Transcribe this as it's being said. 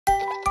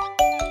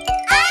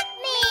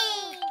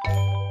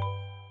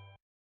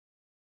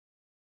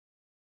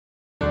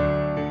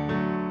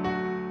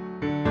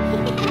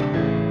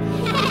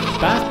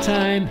bath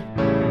time.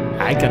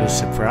 I got a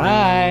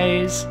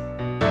surprise.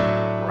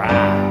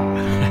 Wow.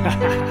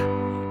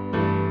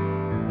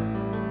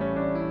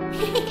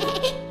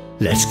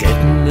 Let's get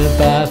in the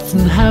bath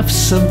and have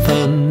some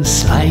fun,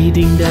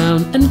 sliding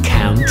down and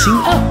counting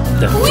up.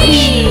 The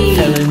fish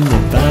fell in the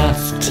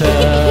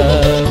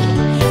bathtub.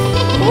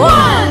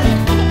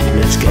 1.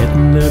 Let's get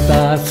in the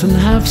bath and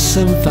have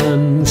some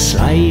fun,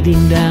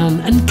 sliding down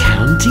and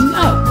counting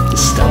up. The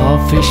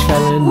starfish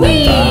fell in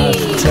the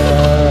bathtub.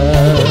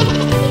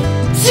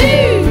 2.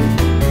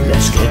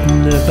 Let's get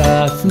in the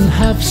bath and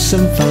have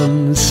some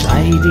fun,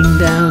 sliding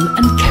down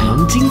and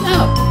counting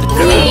up. The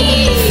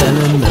crab fell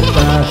in the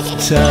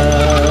bathtub.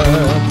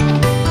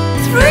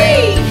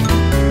 3.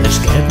 Let's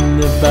get in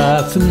the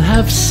bath and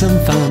have some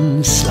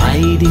fun,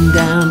 sliding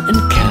down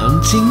and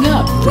counting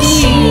up. The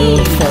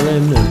seal fell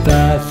in the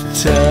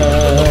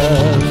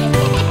bathtub.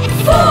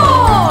 4.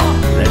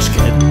 Let's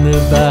get in the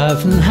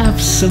bath and have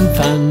some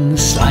fun,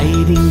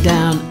 sliding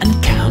down and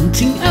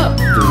counting up.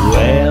 The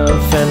whale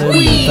fell in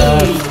the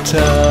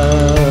bathtub.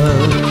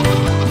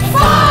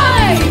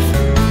 5.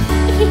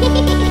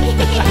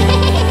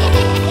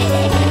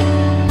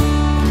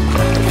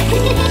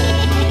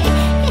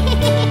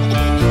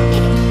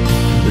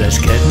 Let's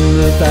get in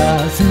the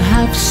bath and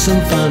have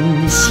some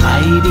fun,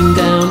 sliding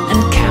down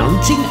and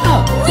counting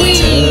up. The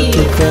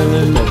turtle fell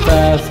in the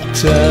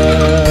bathtub.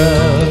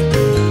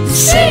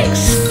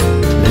 6.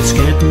 Let's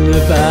get in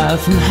the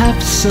bath and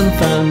have some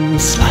fun,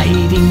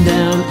 sliding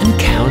down and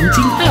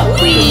counting up.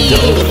 The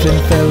dolphin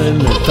fell in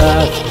the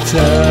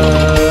bathtub.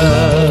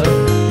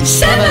 7.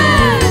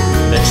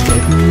 Let's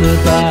get in the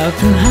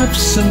bath and have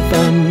some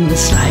fun,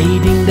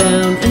 sliding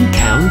down and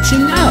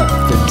counting up.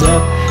 The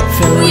duck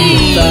fell in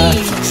the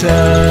bathtub.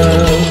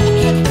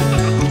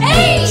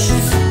 8.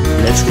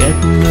 Let's get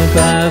in the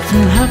bath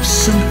and have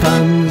some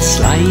fun,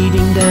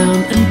 sliding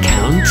down and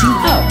counting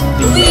up.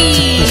 The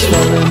octopus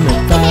fell in the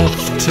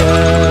bathtub.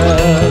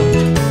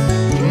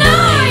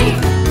 9.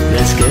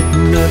 Let's get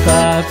in the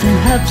bath and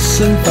have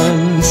some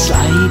fun,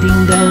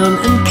 sliding down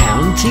and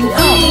counting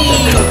up. The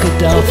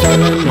crocodile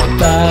fell in the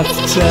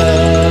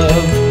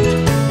bathtub.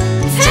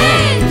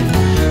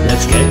 10.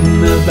 Let's get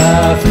in the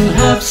bath and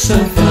have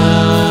some fun.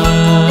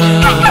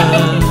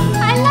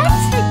 I like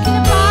taking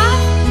a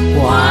bath.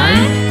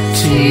 1,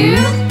 2,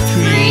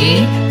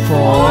 3,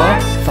 4,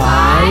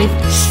 5,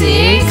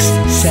 6,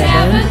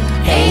 7,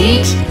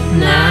 8,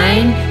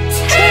 9,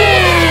 10.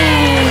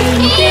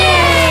 Yay!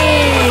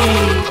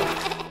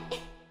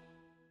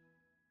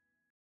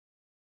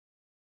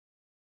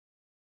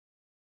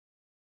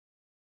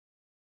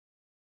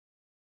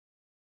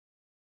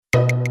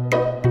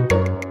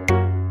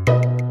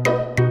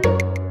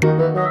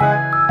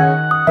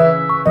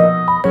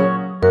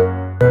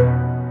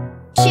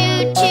 Choo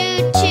choo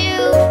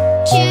choo,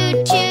 choo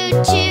choo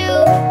choo.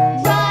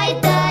 Ride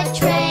the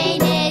train,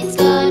 it's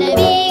gonna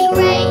be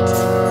great.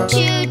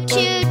 Choo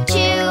choo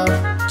choo,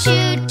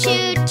 choo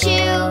choo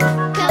choo.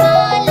 Come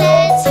on,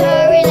 let's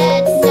hurry,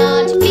 let's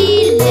not be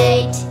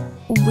late.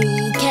 We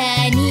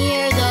can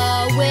hear the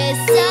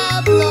whistle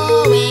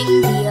blowing,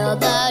 feel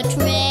the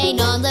train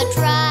on the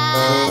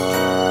track.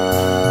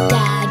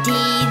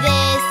 Daddy,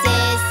 this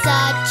is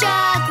such a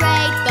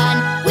great fun.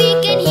 We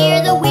can hear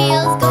the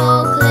wheels go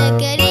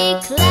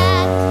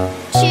clickety-clack.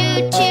 Choo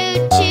choo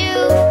choo,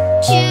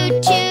 choo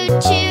choo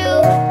choo.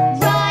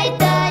 Ride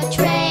the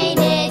train,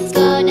 it's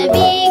gonna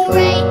be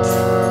great.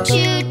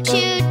 Choo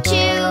choo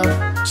choo,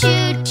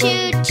 choo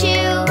choo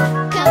choo.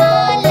 Come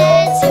on,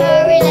 let's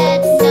hurry,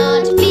 let's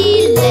not be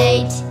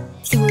late.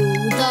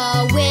 Through the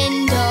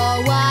window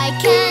I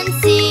can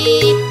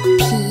see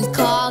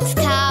peacocks,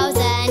 cows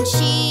and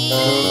sheep.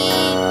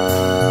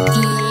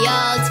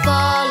 Fields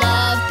full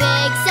of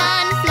big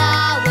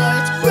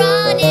sunflowers,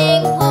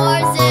 running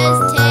horses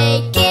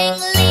taking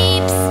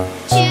leaps.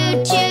 Choo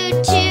choo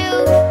choo,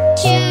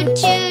 choo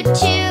choo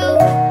choo.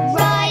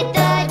 Ride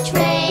the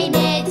train,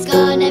 it's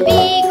gonna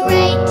be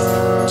great.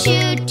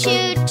 Choo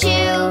choo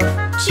choo,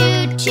 choo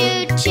choo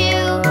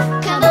choo.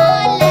 Come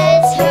on,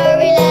 let's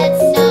hurry,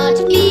 let's not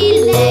be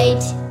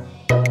late.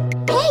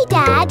 Hey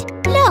Dad,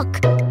 look!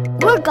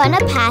 We're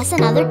gonna pass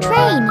another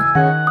train.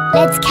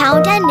 Let's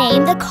count and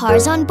name the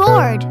cars on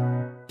board.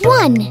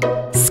 1.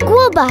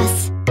 School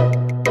bus.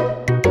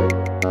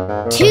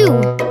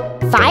 2.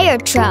 Fire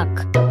truck.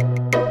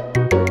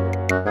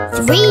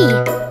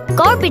 3.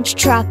 Garbage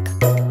truck.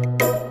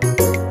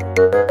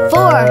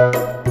 4.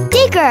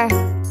 Digger.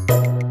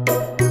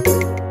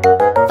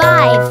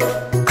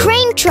 5.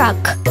 Crane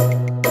truck.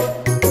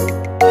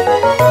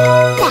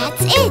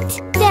 That's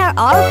it! There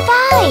are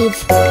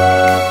 5!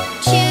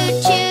 Choo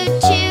choo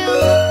choo,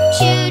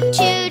 choo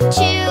choo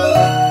choo.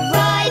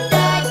 Ride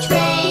the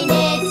train,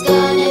 it's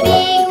gonna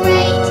be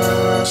great.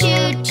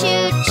 Choo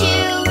choo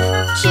choo,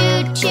 choo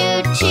choo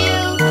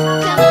choo.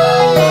 Come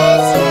on,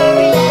 let's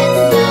hurry,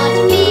 let's not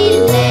be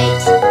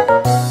late.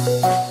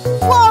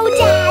 Whoa,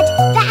 Dad!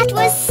 That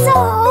was so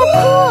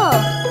cool!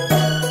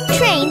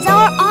 Trains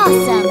are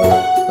awesome!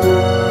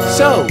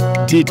 So,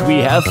 did we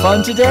have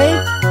fun today?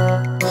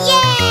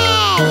 Yay!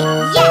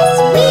 Yes,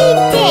 we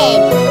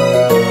did!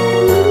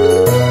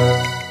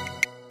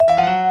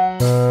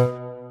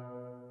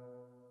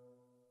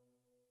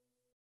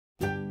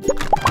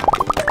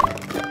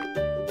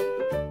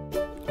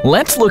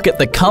 Let's look at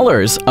the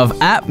colors of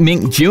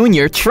appMink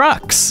Jr.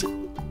 trucks.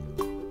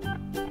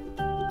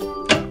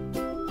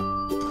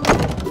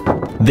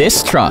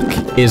 This truck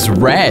is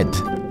red.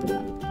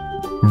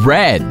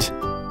 Red.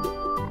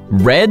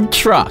 Red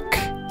truck.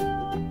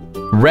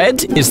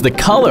 Red is the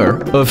color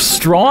of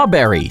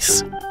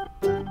strawberries.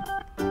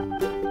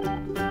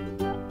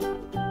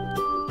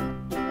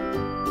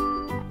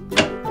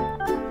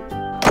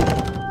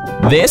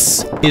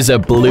 This is a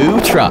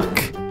blue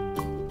truck.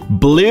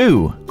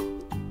 Blue.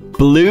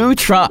 Blue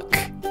truck.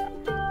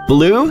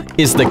 Blue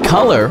is the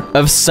color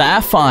of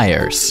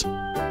sapphires.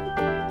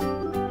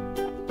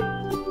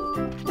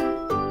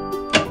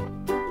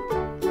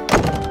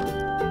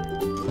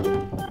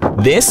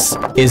 This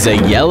is a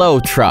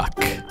yellow truck.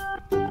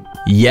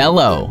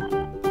 Yellow.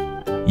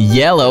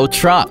 Yellow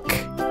truck.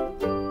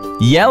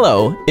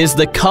 Yellow is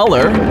the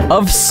color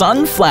of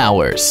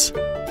sunflowers.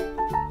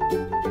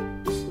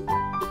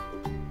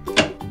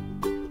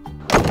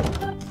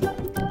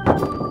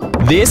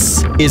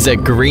 This is a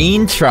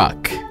green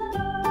truck.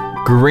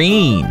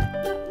 Green.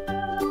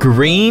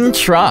 Green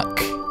truck.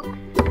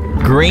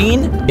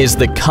 Green is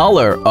the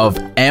color of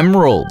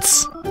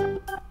emeralds.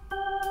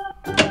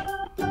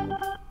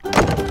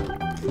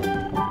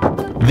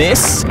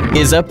 This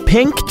is a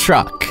pink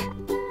truck.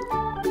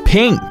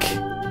 Pink.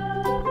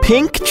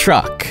 Pink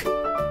truck.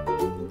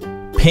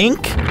 Pink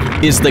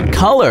is the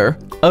color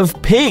of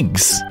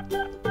pigs.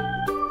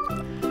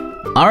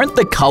 Aren't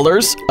the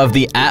colors of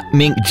the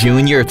appMink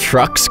Jr.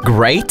 trucks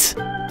great?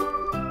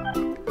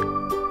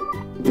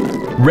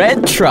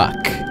 Red truck.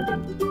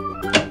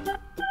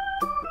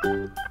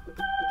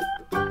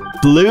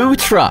 Blue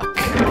truck.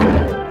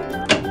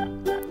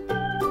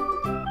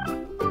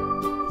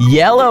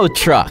 Yellow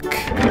truck.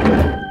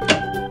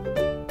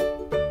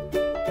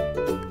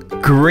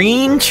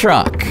 Green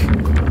truck.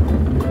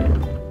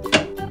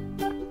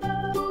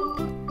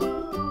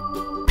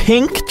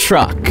 Pink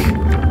truck.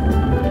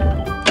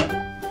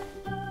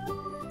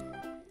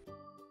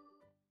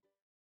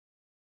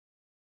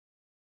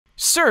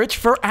 Search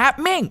for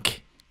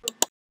appMink.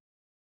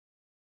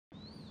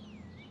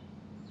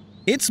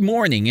 It's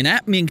morning in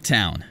appMink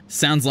Town.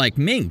 Sounds like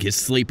Mink is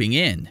sleeping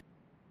in.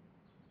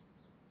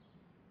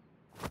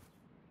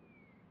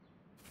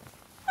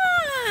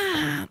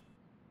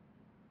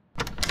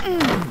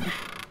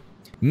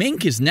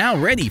 Mink is now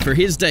ready for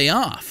his day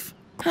off.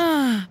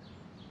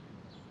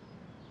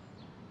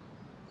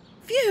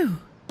 Phew.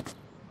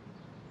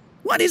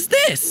 What is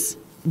this?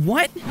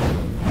 What?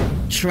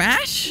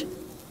 Trash?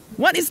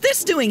 What is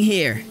this doing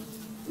here?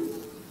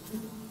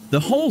 The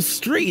whole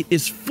street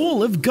is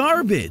full of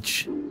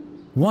garbage.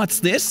 What's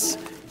this?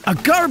 A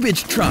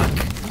garbage truck.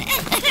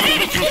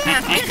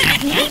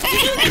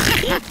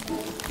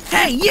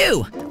 Hey,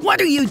 you!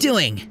 What are you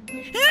doing?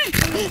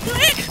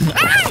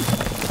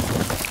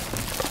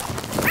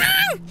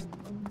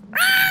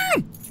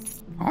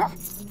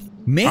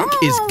 Mink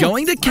is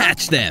going to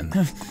catch them.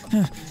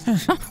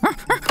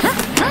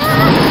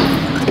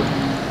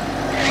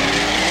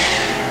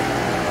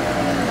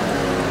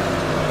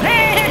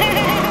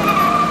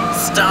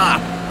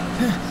 Stop!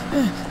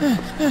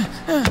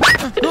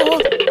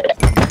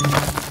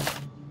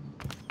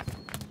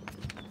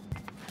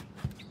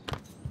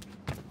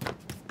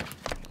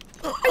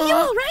 Are you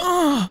all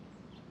right?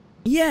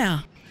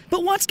 Yeah,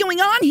 but what's going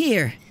on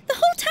here? The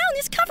whole town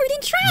is covered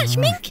in trash,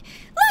 Mink.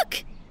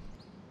 Look!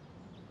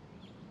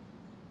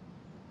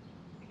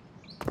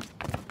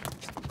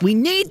 We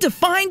need to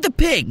find the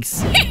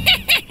pigs.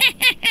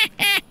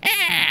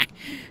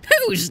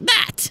 Who's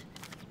that?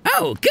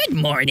 Oh, good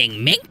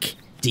morning, Mink.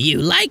 Do you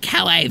like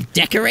how I've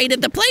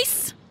decorated the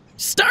place?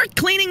 Start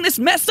cleaning this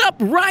mess up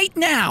right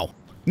now.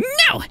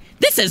 No,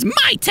 this is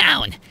my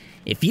town.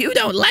 If you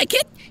don't like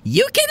it,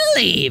 you can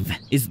leave.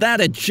 Is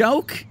that a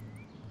joke?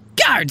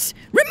 Guards,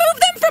 remove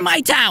them from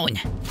my town.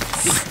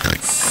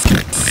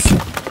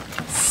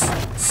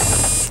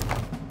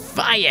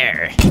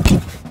 Fire.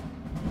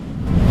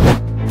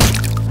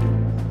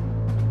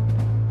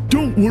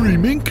 Don't worry,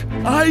 Mink.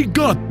 I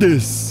got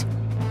this.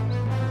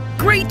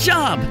 Great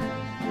job.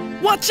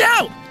 Watch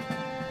out.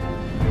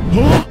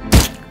 Huh?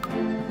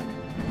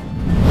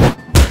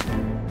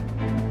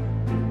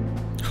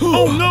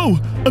 Oh no!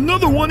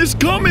 Another one is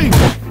coming!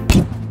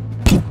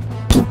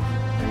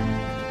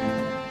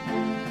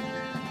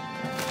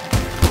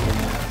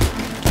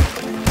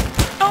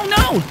 Oh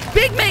no!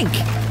 Big Mink!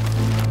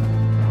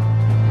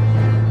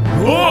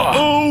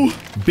 Uh-oh!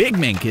 Big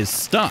Mink is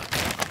stuck.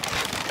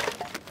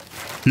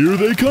 Here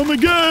they come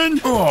again!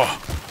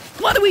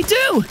 What do we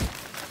do?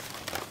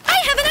 I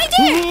have an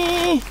idea!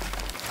 Oh!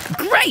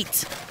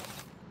 Great!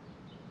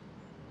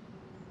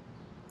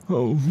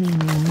 Oh.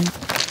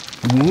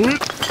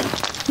 What?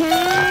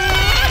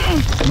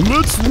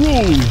 Let's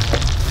roll!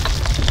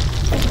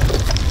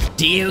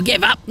 Do you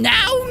give up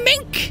now,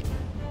 Mink?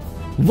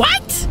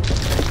 What?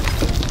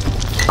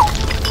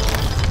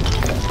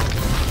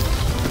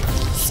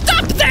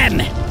 Stop them!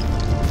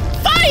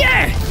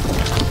 Fire!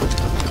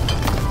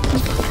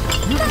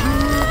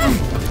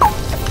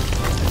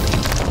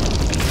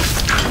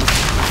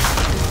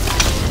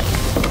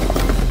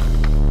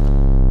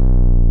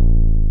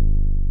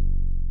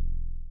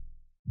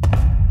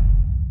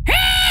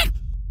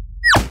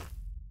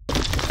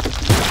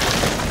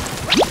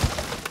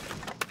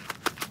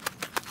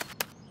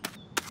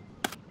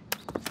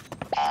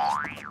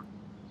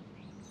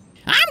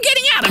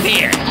 of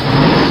here!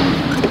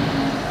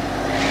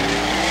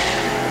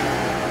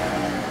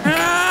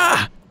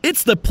 Ah!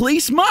 It's the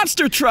police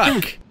monster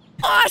truck!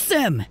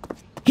 Awesome!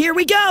 Here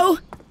we go!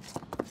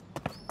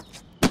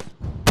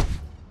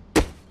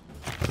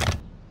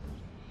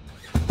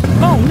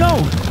 Oh no!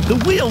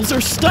 The wheels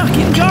are stuck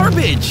in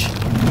garbage!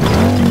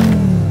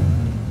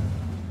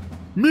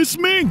 Miss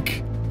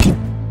Mink!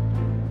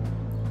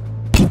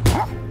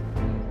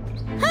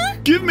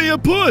 Give me a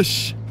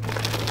push!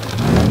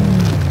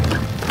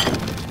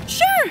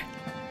 Sure.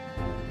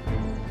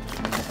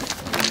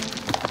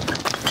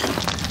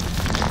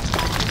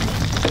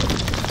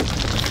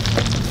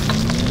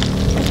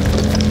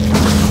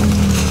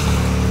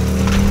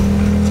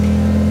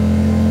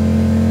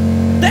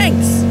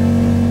 Thanks!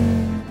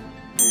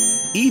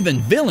 Even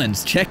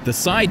villains check the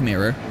side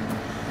mirror.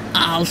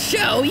 I'll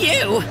show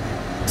you!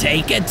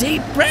 Take a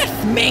deep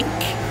breath, Mink!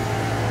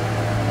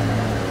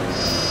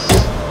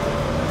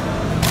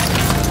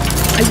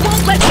 I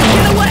won't let you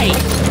get away!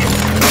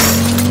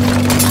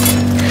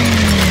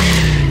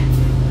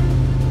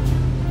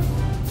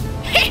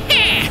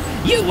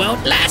 You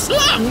won't last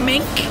long,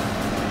 Mink!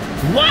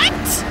 What?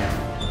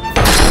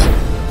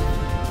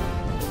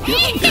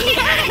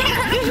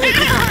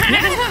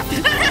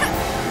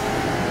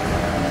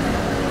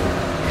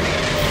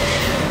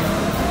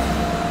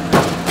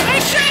 I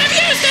should have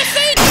used a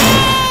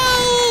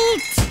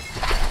seatbelt!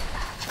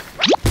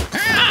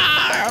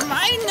 Ah,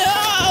 my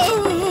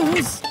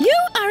nose! You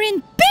are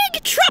in big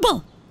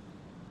trouble.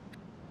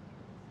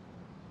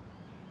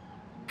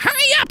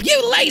 Hurry up,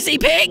 you lazy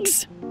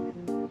pigs!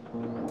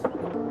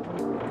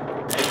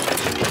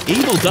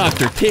 Evil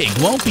Dr. Pig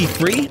won't be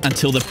free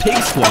until the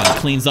Pig Squad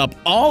cleans up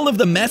all of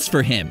the mess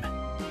for him.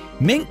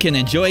 Mink can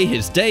enjoy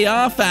his day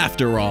off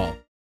after all.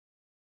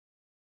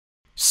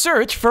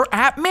 Search for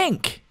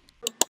appMink.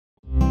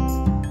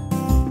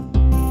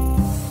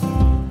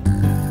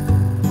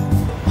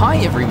 Hi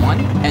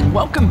everyone, and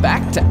welcome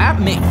back to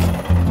appMink.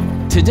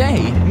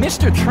 Today,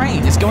 Mr.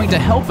 Train is going to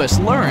help us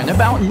learn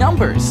about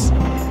numbers.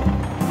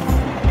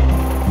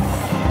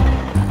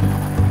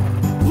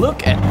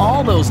 Look at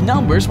all those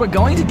numbers we're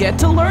going to get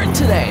to learn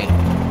today.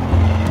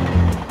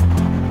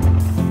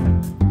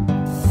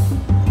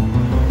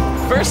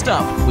 First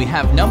up, we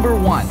have number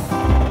 1,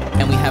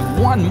 and we have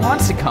one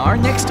monster car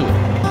next to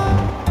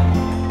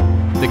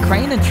it. The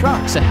crane and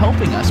trucks are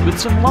helping us with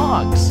some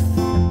logs.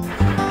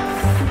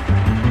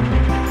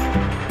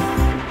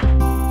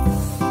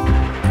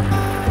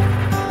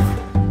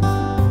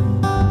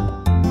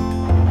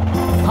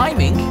 Hi,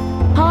 Mink.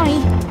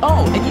 Hi.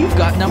 Oh, and you've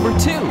got number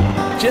 2,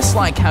 just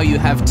like how you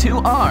have 2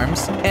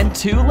 arms and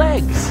 2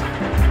 legs.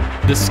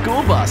 The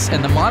school bus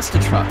and the monster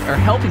truck are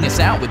helping us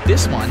out with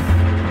this one.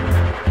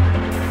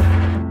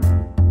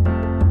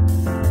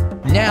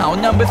 Now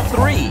number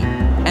 3,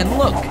 and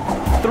look,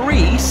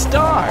 3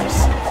 stars.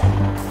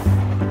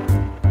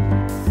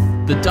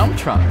 The dump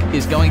truck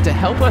is going to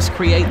help us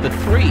create the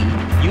 3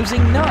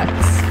 using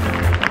nuts.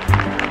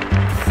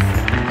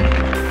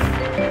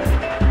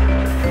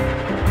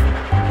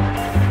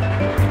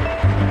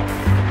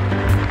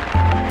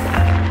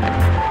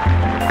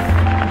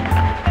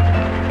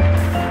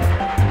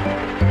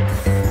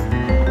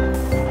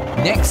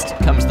 Next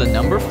comes the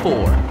number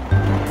 4,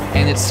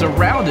 and it's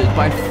surrounded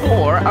by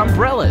 4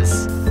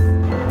 umbrellas.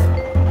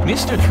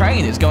 Mr.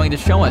 Train is going to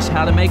show us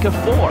how to make a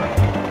 4.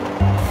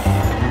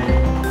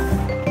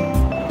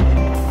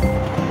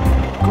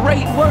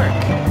 Great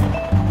work!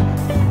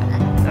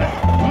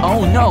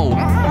 Oh no,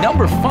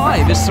 number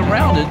 5 is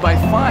surrounded by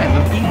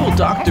 5 of evil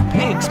Dr.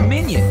 Pig's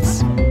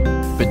minions.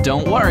 But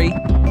don't worry,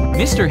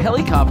 Mr.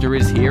 Helicopter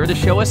is here to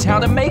show us how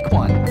to make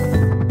one.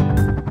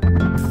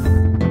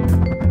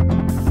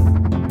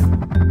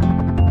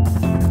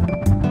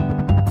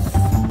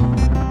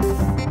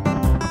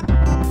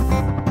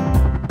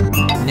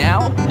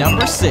 Now,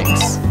 number 6.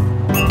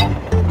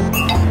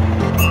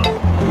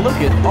 Look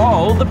at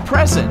all the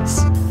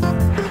presents.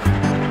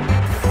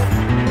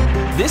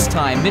 This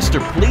time,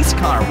 Mr. Police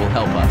Car will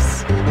help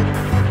us.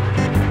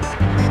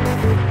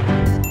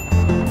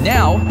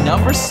 Now,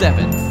 number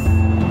 7.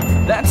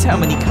 That's how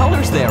many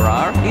colors there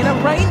are in a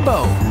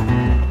rainbow.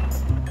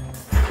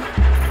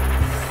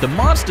 The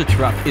monster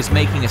truck is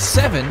making a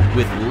 7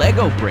 with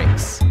Lego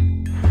bricks.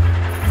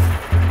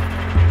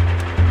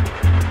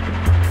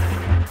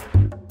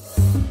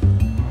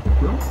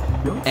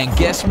 And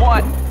guess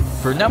what?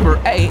 For number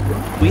 8,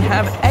 we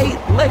have 8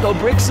 Lego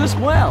bricks as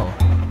well.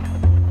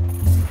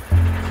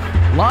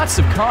 Lots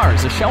of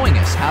cars are showing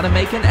us how to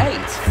make an 8.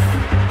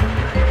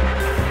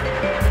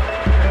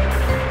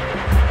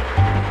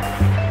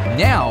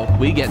 Now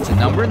we get to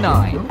number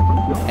 9,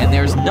 and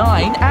there's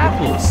 9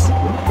 apples.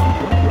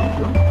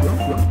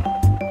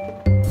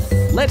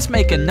 Let's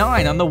make a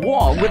 9 on the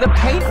wall with a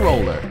paint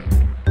roller.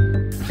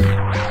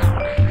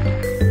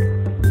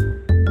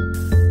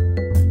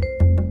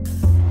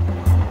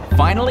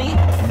 Finally,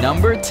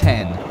 number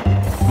 10,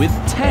 with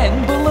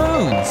 10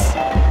 balloons.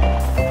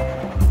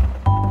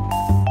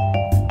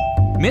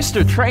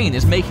 Mr. Train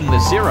is making the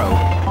 0,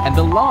 and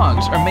the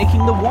logs are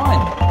making the 1.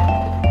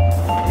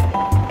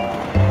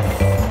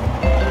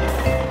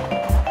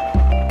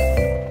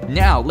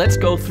 Now let's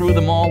go through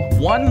them all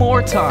one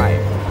more time.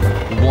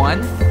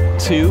 1,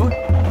 2,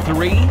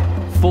 3,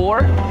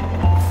 4,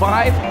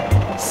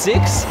 5,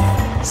 6,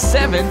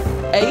 7,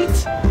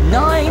 8,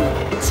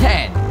 9,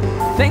 10.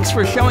 Thanks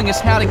for showing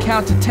us how to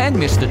count to 10,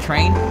 Mr.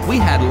 Train. We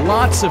had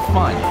lots of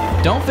fun.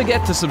 Don't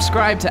forget to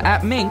subscribe to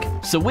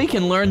appMink so we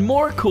can learn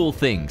more cool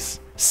things.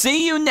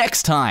 See you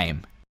next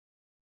time.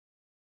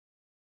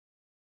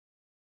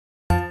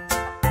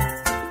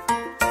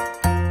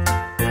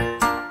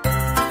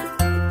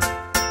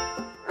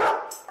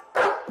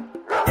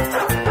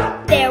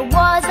 There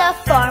was a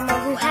farmer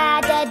who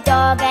had a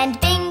dog, and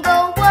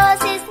Bingo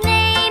was his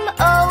name.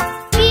 Oh,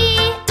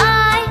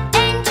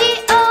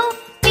 B-I-N-G-O,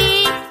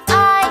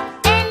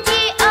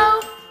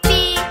 B-I-N-G-O,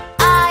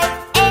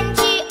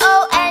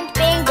 B-I-N-G-O, and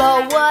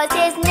Bingo was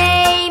his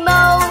name.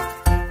 Oh.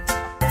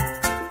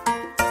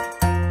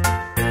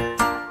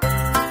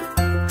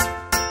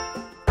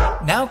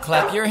 Now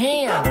clap your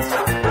hands.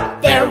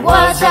 There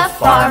was a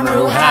farmer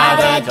who had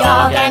a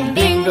dog, and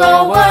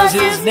Bingo was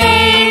his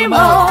name.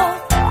 Oh.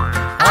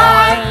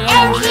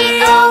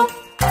 I-N-G-O,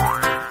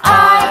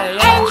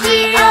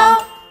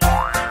 I-N-G-O,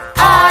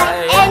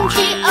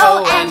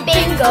 I-N-G-O, and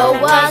Bingo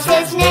was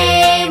his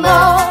name.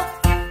 Oh.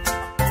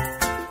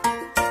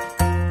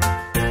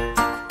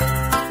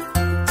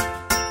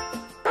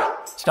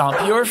 Stomp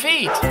your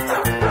feet.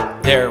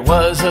 There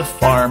was a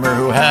farmer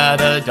who had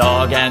a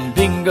dog, and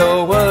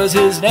Bingo was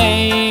his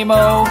name.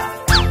 Oh.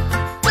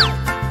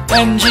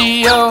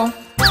 N-G-O,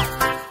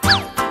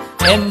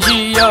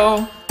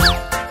 N-G-O,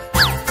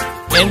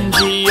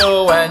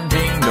 N-G-O, and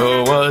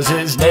Bingo was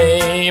his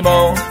name.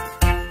 Oh.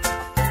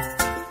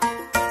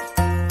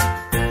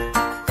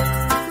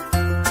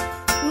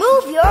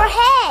 Move your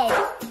head.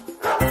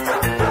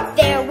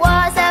 There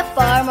was a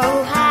farmer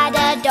who had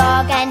a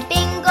dog, and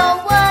Bingo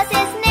was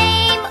his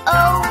name.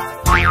 Oh.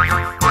 G-O,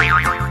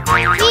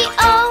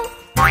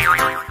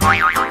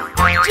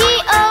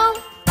 G-O,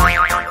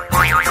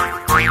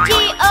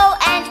 G-O,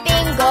 and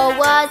Bingo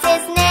was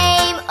his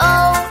name.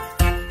 Oh.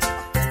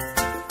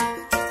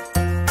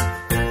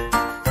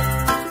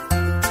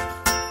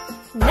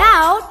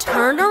 Now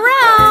turn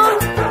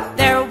around.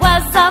 There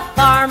was a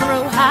farmer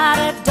who had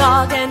a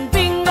dog, and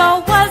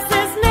Bingo was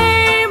his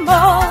name.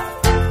 Oh,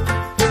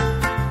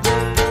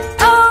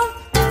 oh,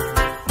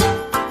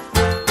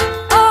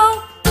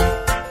 oh,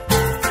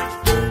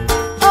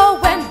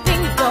 oh, and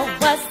Bingo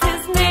was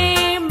his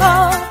name.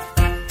 Oh.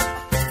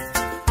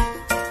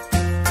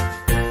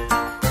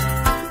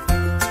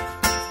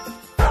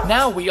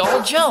 Now we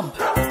all jump.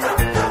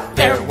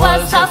 There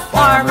was a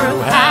farmer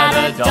who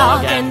had a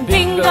dog, and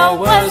Bingo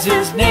was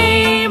his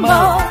name.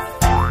 Oh.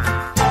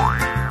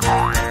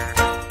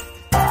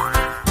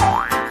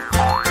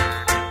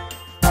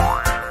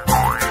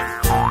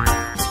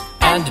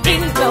 And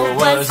Bingo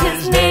was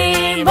his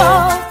name.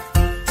 Oh.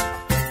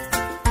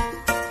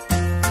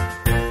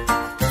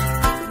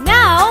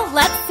 Now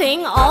let's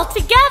sing all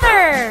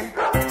together.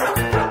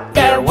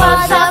 There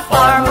was a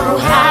farmer who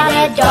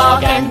had a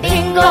dog, and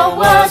Bingo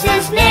was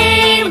his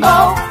name.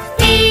 Oh,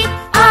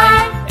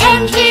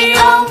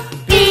 B-I-N-G-O,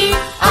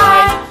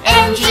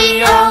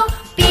 B-I-N-G-O,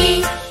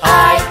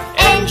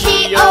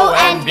 B-I-N-G-O,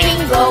 and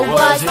Bingo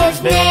was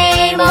his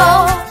name.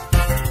 Oh.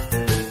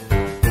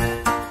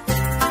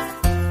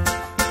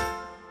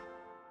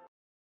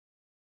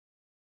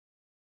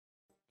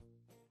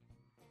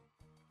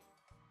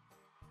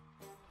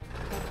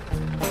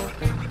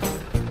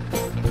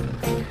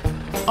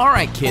 All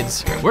right,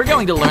 kids, we're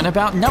going to learn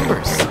about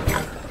numbers.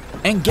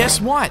 And guess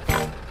what?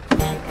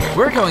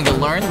 We're going to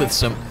learn with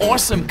some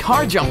awesome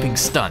car jumping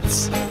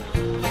stunts.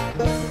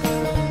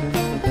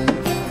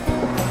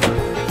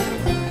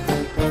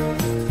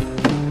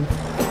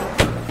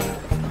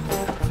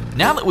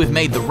 Now that we've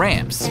made the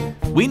ramps,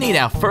 we need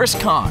our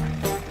first car.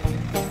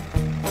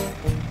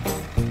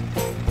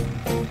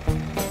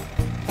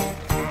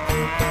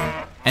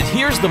 And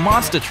here's the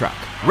monster truck,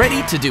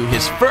 ready to do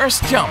his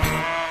first jump.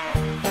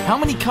 How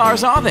many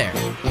cars are there?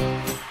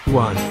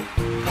 1.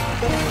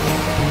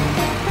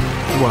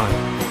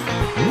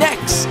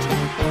 Next!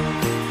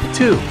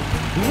 2.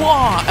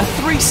 Wow, a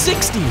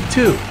 360!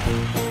 2.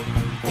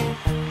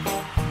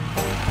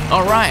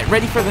 All right,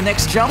 ready for the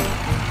next jump?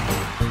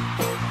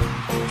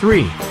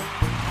 3.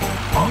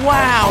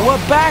 Wow, a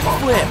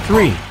backflip!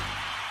 3.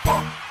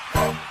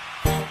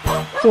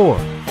 4.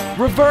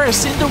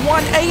 Reverse into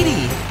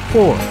 180!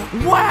 4.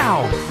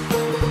 Wow!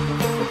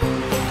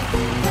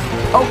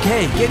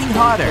 Okay, getting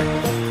harder.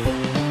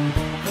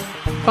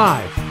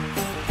 5.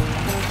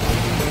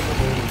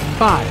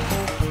 5.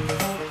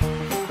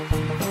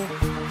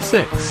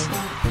 6.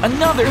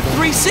 Another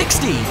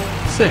 360!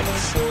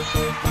 6.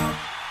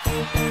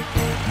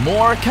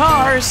 More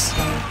cars!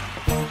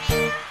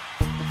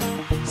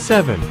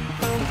 7.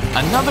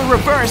 Another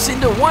reverse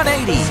into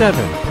 180! 7.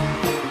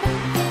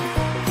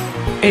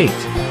 8.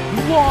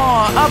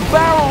 Wow, a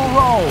barrel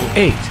roll!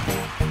 8.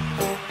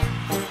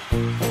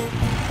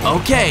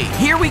 Okay,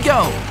 here we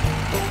go!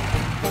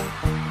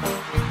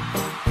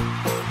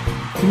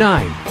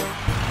 9.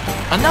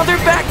 Another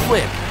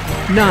backflip!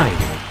 9.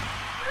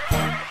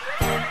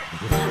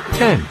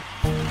 10.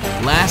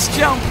 Last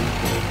jump.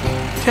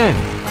 10.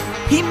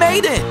 He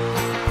made it!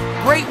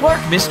 Great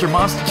work, Mr.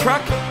 Monster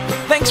Truck.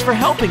 Thanks for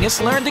helping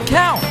us learn to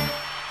count.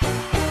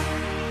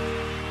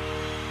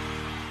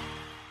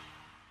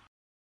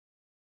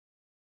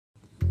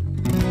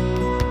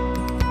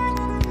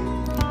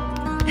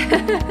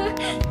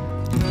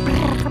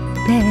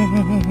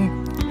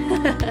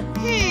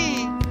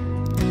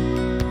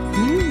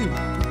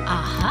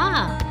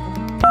 Aha!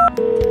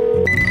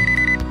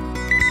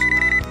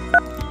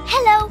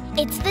 Hello,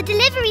 it's the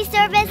delivery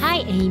service. Hi,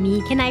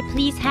 Amy. Can I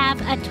please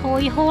have a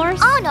toy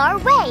horse? On our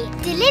way.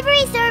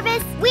 Delivery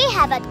service. We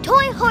have a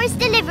toy horse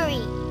delivery.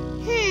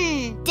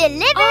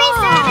 Delivery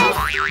service.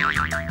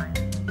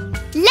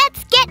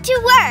 Let's get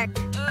to work.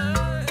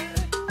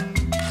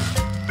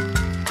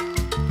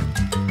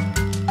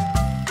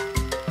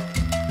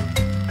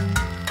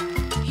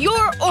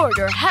 Your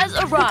order has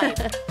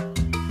arrived.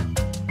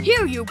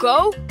 Here you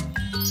go.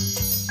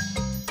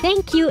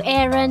 Thank you,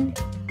 Aaron.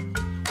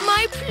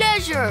 My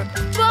pleasure.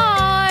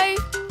 Bye.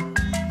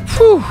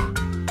 Phew.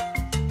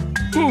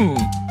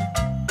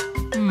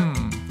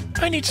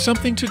 I need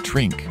something to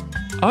drink.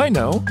 I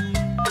know.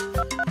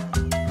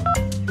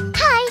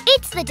 Hi,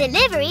 it's the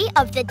delivery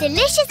of the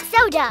delicious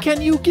soda.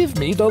 Can you give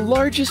me the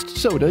largest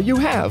soda you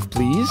have,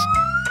 please?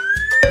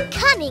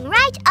 Coming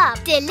right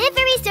up.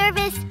 Delivery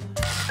service.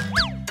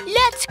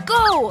 Let's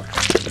go.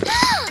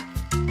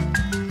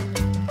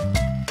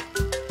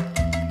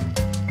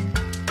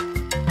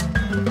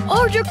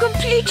 Order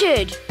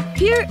completed.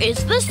 Here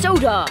is the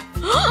soda.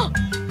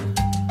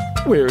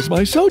 Where's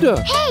my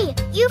soda? Hey,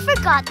 you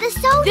forgot the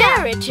soda.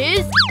 There it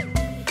is.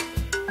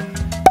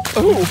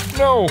 Oh,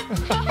 no.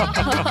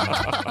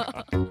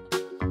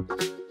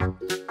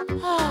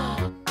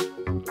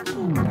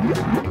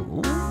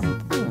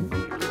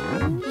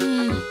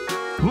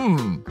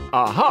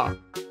 Aha.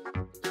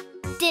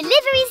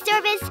 Delivery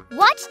service,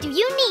 what do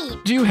you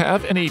need? Do you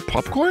have any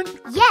popcorn?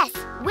 Yes,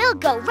 we'll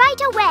go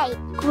right away.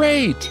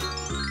 Great.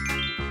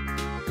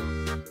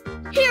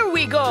 Here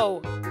we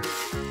go.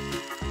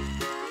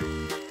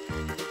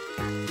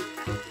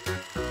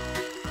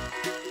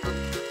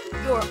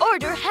 Your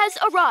order has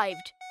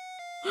arrived.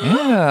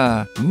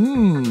 Yeah.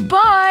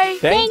 Bye.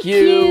 Thank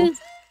you.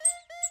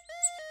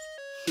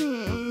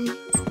 Delivery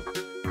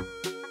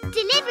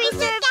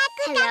service.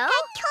 Hello?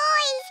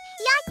 Toys.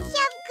 Lots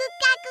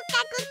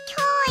of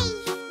toys.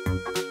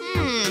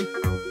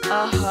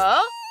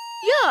 Uh-huh.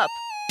 Yup.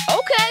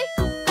 Okay.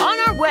 On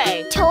our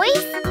way.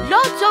 Toys?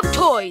 Lots of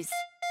toys.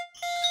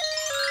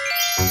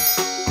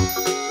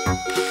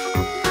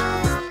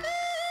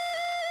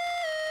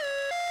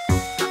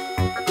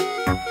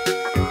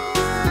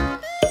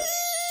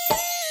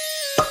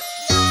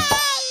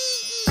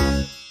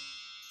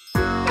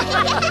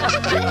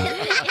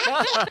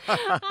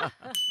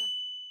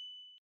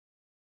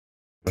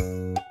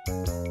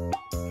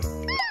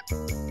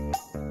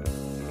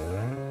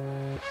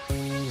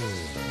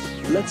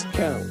 Let's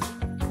count.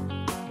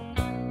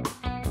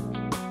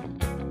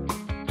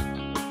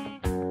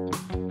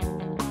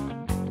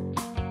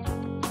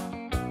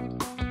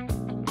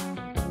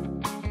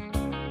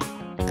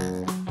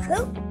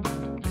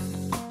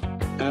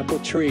 Apple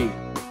tree.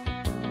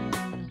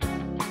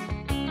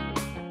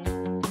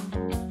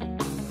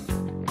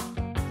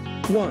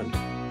 One,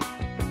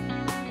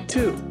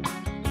 2,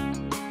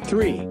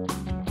 3,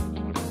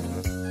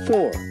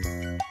 4,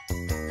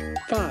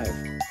 5.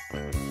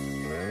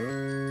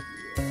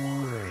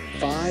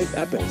 5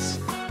 apples.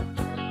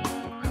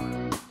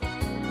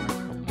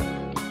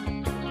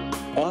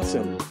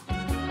 Awesome.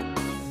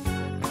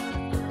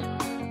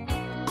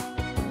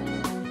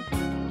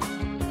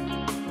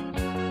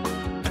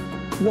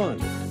 One,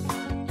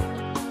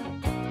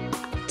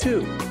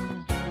 2,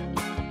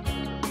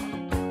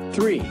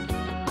 3,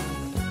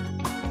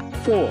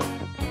 4,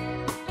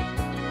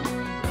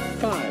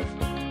 5.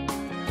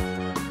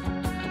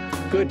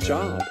 Good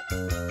job.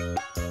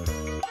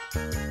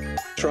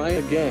 Try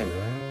again.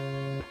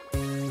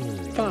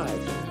 5,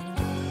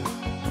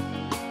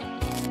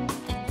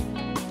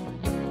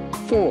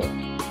 4,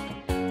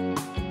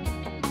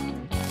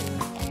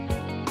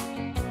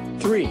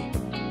 3,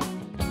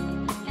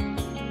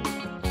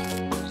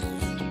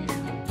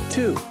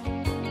 2,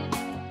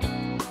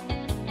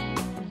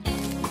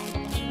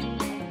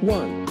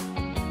 1.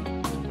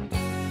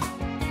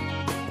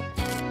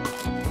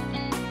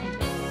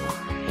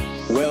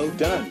 Well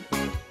done.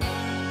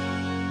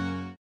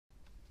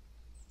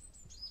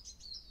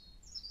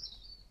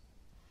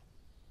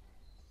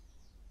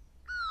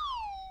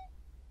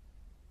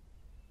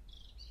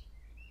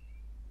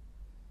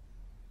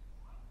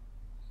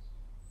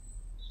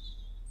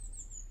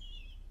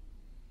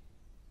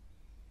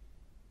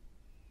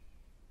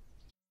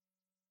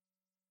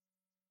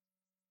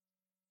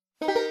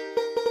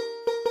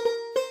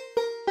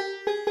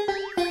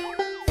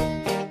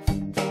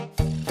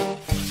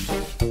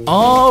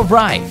 All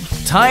right,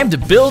 time to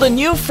build a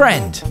new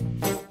friend.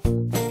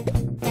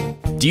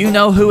 Do you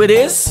know who it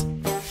is?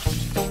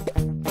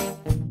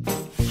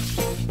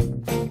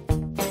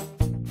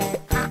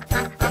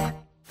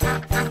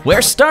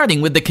 We're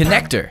starting with the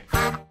connector.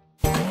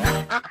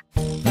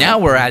 Now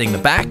we're adding the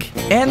back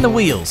and the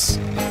wheels.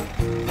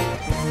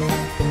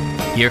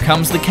 Here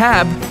comes the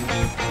cab.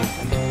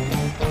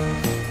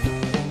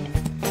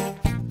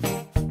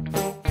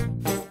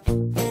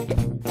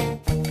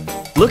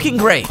 Looking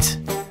great.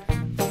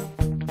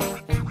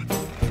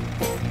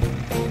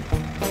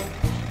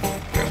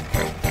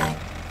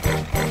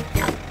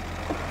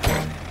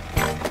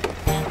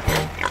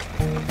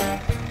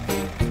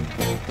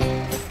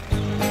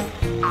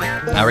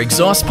 Our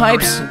exhaust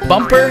pipes,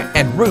 bumper,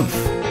 and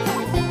roof.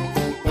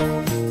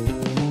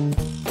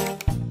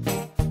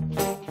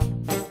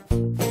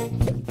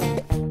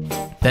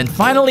 Then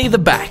finally the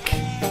back.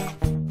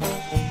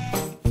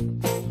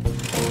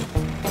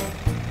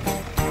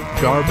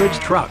 Garbage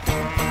truck.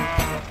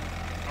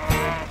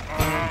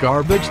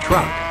 Garbage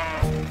truck.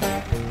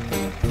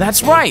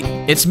 That's right,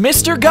 it's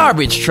Mr.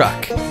 Garbage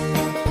Truck.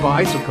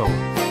 Bicycle.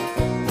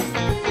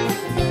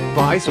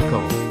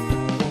 Bicycle.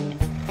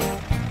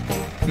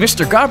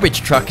 Mr.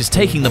 Garbage Truck is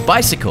taking the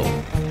bicycle.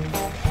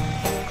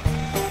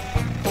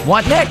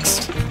 What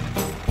next?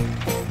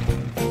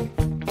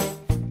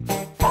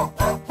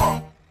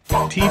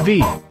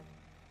 TV.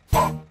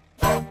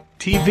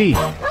 TV.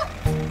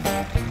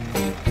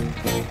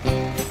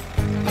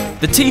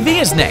 The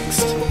TV is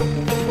next.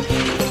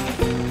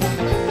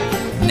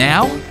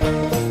 Now?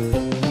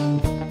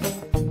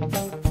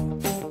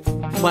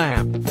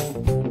 Lamp.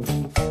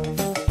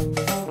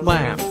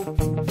 Lamp.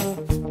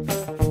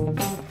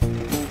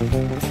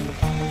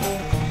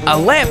 A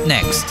lamp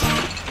next.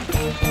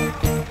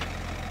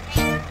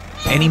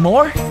 Any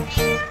more?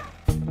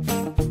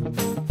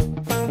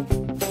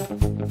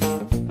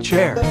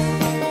 Chair.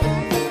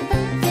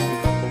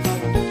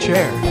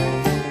 Chair.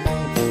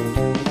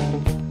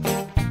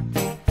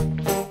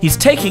 He's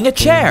taking a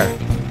chair.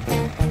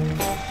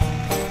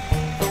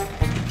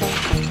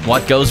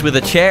 What goes with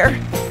a chair?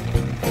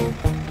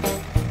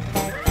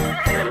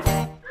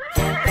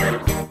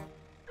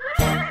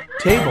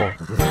 Table.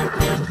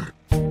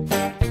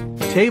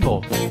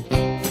 Table.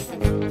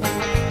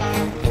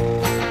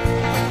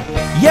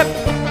 Yep,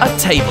 a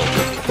table.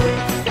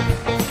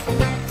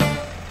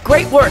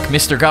 Great work,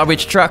 Mr.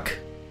 Garbage Truck.